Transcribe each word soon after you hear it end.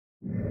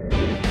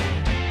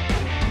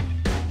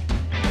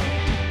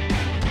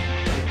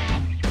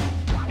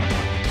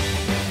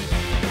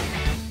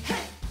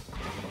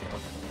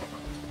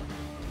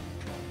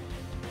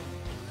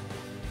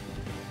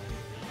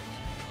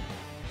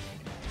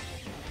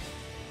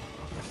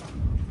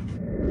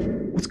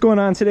going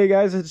on today,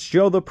 guys? It's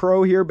Joe the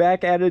Pro here,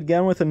 back at it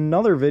again with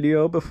another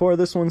video. Before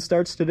this one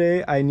starts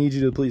today, I need you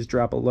to please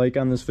drop a like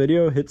on this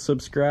video, hit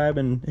subscribe,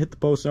 and hit the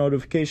post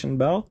notification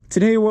bell.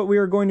 Today what we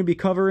are going to be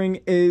covering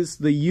is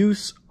the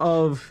use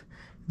of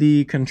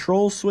the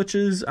control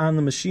switches on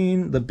the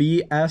machine, the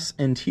B, S,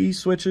 and T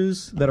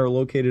switches that are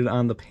located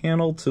on the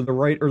panel to the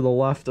right or the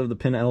left of the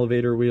pin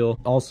elevator wheel.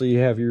 Also, you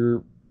have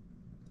your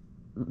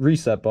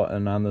reset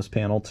button on this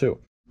panel too.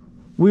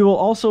 We will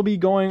also be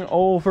going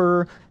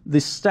over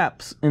the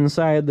steps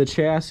inside the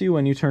chassis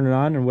when you turn it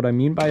on, and what I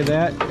mean by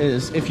that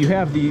is if you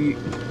have the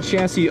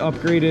chassis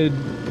upgraded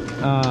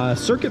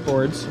circuit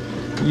boards,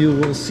 you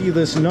will see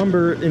this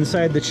number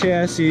inside the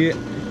chassis,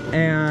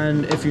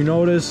 and if you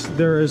notice,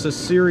 there is a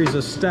series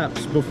of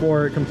steps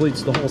before it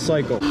completes the whole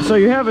cycle. So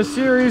you have a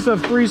series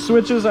of 3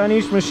 switches on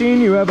each machine.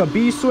 You have a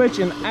B switch,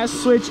 an S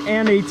switch,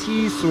 and a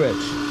T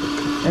switch.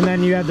 And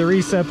then you have the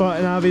reset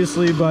button,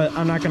 obviously, but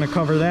I'm not going to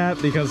cover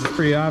that because it's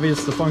pretty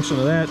obvious the function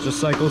of that. Just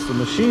cycles the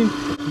machine.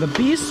 The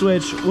B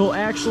switch will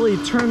actually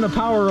turn the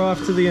power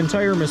off to the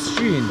entire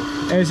machine.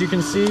 As you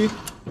can see,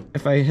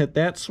 if I hit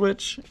that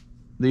switch,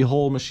 the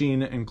whole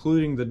machine,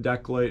 including the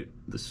deck light,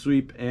 the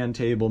sweep, and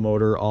table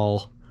motor,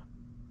 all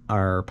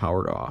are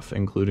powered off,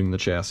 including the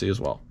chassis as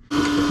well.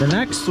 The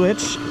next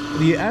switch,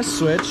 the S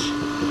switch,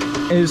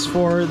 is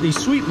for the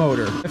sweep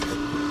motor. If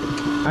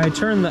I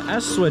turn the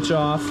S switch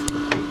off,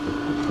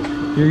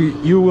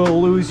 you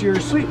will lose your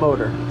sweep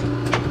motor.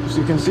 So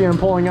you can see I'm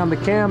pulling on the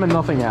cam and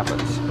nothing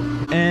happens.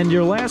 And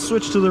your last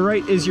switch to the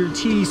right is your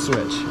T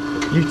switch.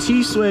 Your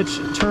T switch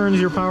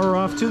turns your power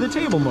off to the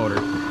table motor.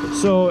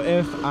 So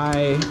if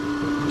I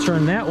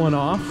turn that one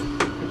off,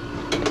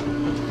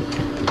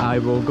 I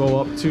will go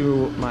up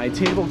to my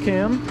table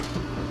cam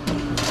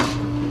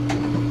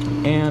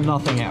and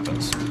nothing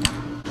happens.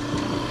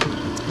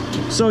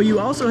 So you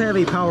also have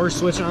a power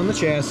switch on the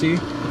chassis.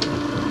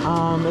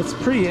 It's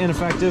pretty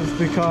ineffective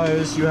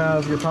because you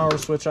have your power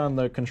switch on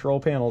the control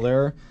panel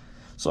there.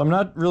 So I'm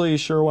not really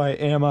sure why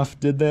AMF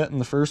did that in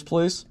the first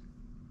place,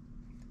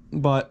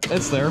 but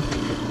it's there.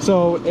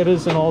 So it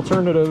is an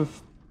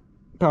alternative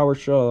power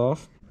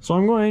shut-off. So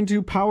I'm going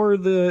to power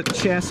the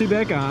chassis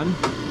back on,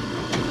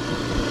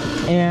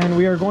 and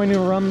we are going to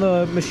run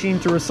the machine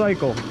through a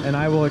cycle, and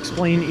I will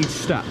explain each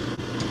step.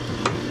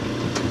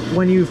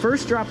 When you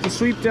first drop the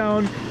sweep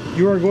down,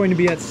 you are going to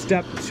be at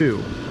step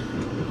 2.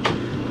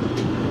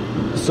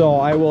 So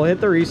I will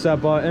hit the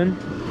reset button,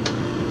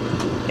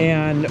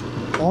 and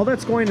all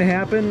that's going to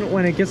happen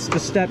when it gets to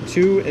step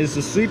 2 is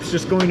the sweep's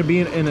just going to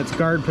be in its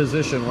guard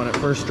position when it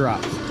first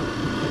drops.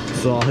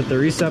 So I'll hit the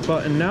reset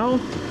button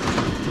now.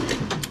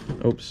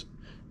 Oops.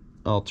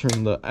 I'll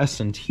turn the S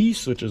and T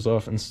switches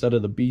off instead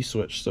of the B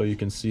switch so you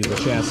can see the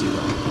chassis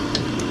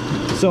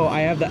run. So I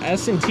have the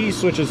S and T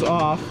switches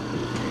off,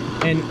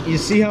 and you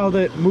see how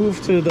that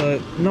moved to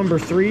the number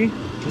 3,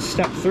 to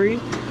step 3?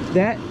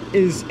 That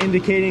is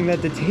indicating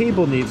that the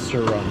table needs to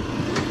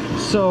run.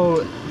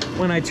 So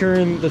when I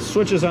turn the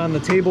switches on, the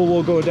table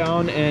will go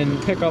down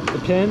and pick up the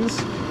pins.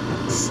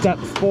 Step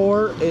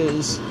 4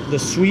 is the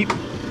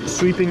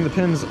sweeping the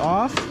pins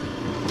off.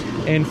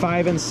 And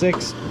 5 and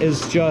 6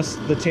 is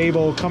just the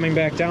table coming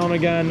back down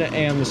again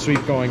and the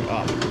sweep going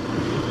up.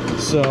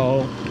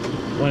 So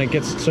when it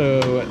gets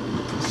to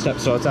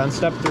so it's on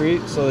step 3,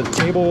 so the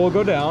table will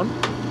go down.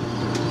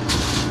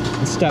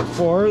 In step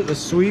 4, the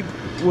sweep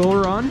will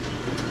run.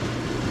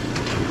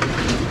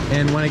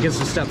 And when it gets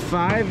to step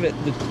 5,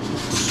 the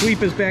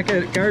sweep is back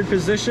at guard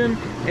position,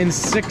 and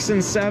 6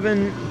 and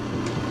 7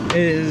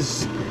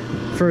 is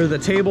for the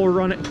table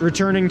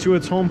returning to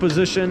its home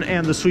position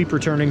and the sweep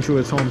returning to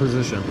its home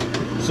position.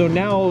 So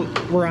now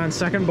we're on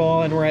second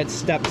ball and we're at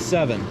step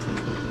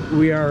 7.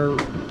 We are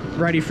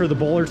ready for the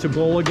bowler to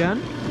bowl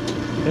again,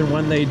 and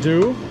when they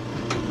do,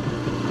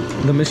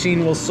 the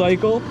machine will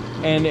cycle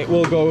and it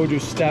will go to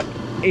step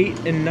 8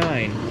 and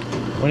 9.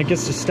 When it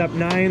gets to step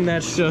 9,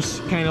 that's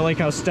just kind of like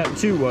how step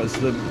 2 was.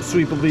 The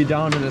sweep will be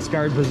down in its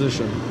guard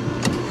position.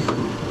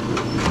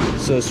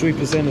 So the sweep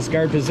is in its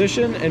guard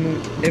position,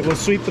 and it will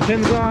sweep the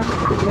pins off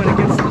when it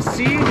gets to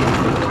C.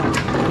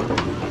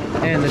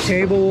 And the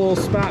table will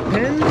spot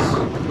pins.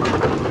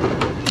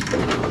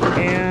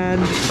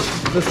 And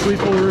the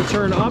sweep will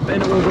return up,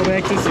 and it will go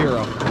back to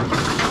 0.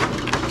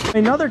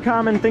 Another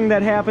common thing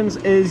that happens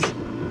is,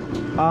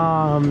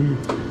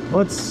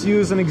 let's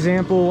use an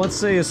example. Let's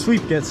say a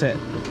sweep gets hit,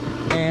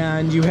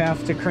 and you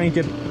have to crank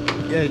it.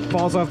 It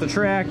falls off the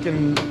track,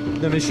 and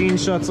the machine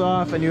shuts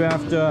off, and you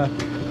have to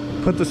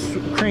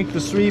crank the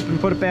sweep and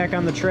put it back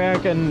on the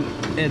track, and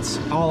it's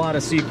all out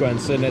of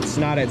sequence and it's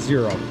not at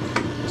 0.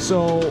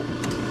 So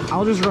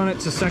I'll just run it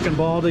to second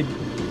ball to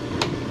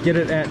get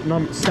it at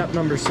step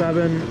number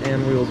 7,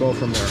 and we will go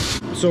from there.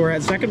 So we're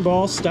at second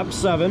ball, step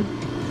 7.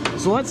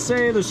 So let's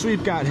say the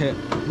sweep got hit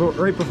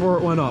right before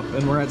it went up,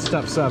 and we're at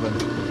step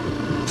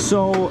 7.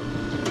 So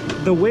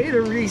the way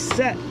to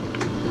reset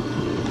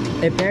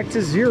it back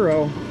to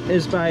 0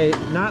 is by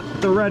not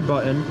the red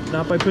button,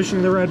 not by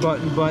pushing the red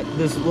button, but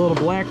this little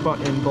black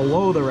button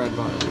below the red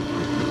button.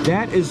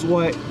 That is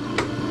what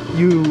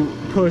you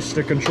push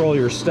to control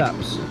your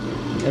steps.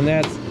 And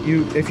that's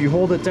if you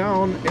hold it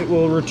down, it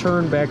will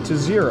return back to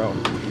 0.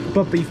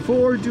 But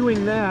before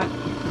doing that,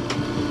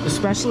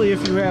 especially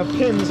if you have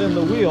pins in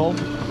the wheel,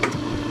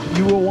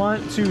 you will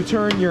want to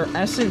turn your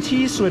S and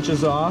T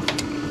switches off,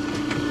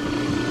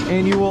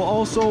 and you will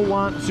also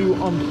want to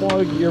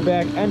unplug your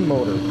back end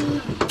motor,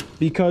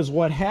 because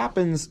what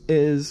happens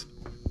is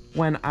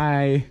when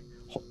I'm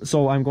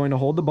going to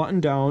hold the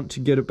button down to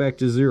get it back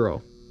to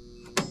 0.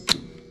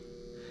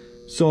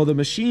 So the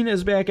machine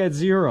is back at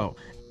 0.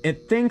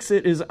 It thinks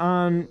it is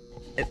on,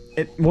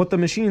 what the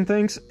machine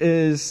thinks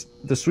is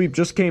the sweep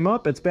just came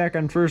up, it's back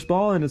on first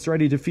ball, and it's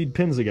ready to feed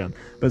pins again.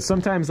 But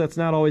sometimes that's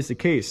not always the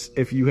case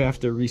if you have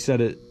to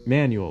reset it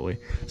manually.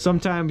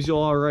 Sometimes you'll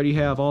already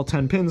have all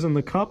 10 pins in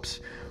the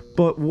cups,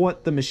 but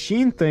what the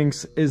machine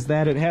thinks is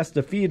that it has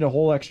to feed a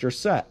whole extra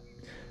set.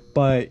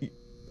 But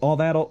all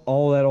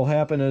that'll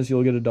happen is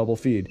you'll get a double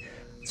feed.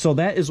 So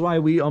that is why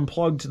we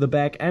unplugged the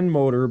back end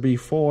motor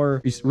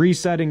before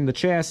resetting the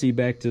chassis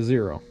back to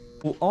 0.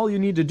 Well, all you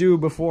need to do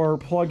before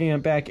plugging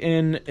it back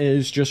in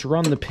is just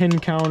run the pin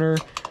counter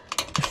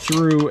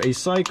through a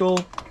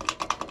cycle.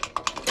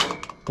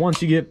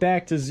 Once you get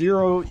back to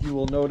 0, you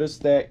will notice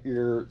that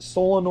your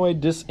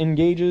solenoid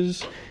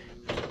disengages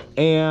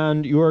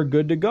and you are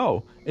good to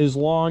go, as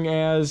long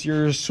as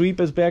your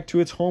sweep is back to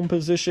its home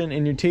position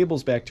and your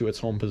table's back to its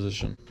home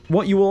position.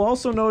 What you will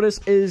also notice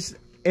is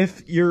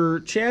if your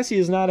chassis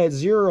is not at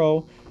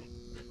 0,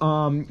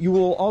 you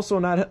will also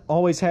not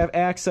always have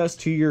access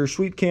to your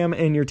sweep cam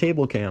and your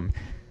table cam,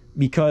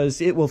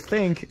 because it will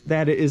think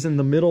that it is in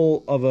the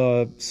middle of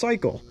a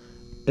cycle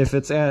if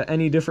it's at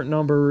any different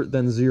number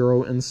than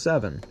 0 and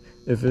 7.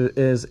 If it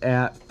is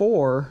at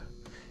 4,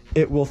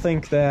 it will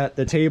think that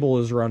the table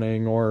is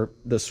running or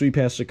the sweep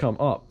has to come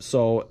up.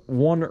 So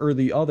one or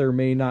the other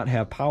may not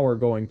have power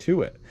going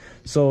to it.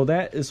 So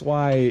that is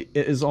why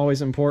it is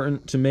always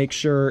important to make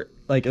sure,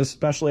 like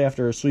especially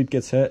after a sweep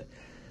gets hit,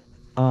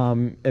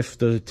 if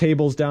the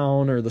table's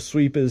down or the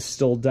sweep is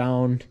still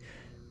down,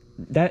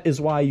 that is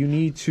why you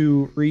need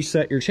to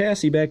reset your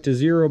chassis back to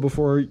 0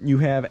 before you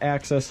have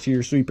access to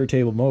your sweep or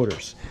table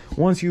motors.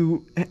 Once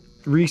you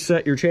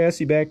reset your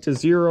chassis back to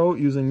 0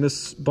 using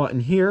this button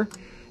here,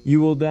 you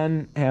will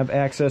then have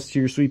access to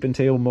your sweep and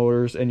table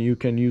motors, and you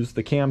can use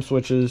the cam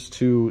switches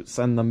to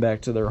send them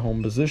back to their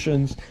home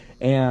positions.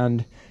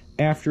 And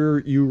after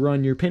you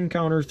run your pin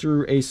counter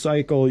through a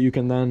cycle, you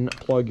can then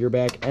plug your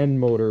back end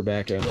motor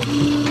back in.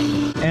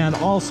 And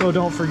also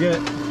don't forget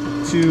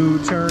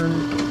to turn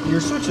your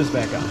switches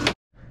back on.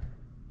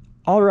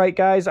 Alright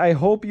guys, I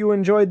hope you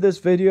enjoyed this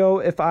video.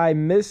 If I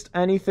missed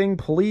anything,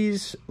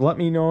 please let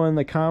me know in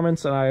the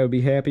comments and I would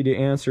be happy to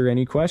answer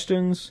any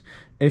questions.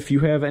 If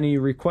you have any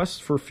requests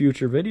for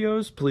future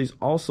videos, please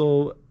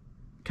also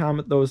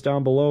comment those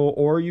down below,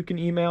 or you can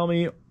email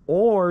me,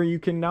 or you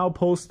can now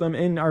post them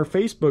in our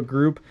Facebook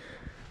group,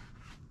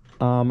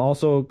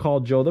 also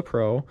called Joe the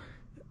Pro.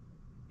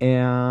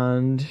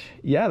 And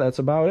yeah, that's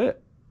about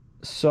it.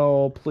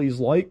 So please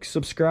like,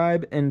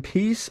 subscribe, and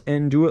peace,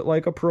 and do it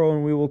like a pro,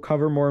 and we will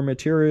cover more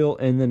material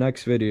in the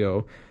next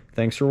video.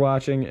 Thanks for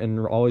watching,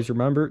 and always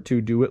remember to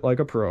do it like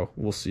a pro.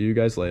 We'll see you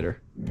guys later.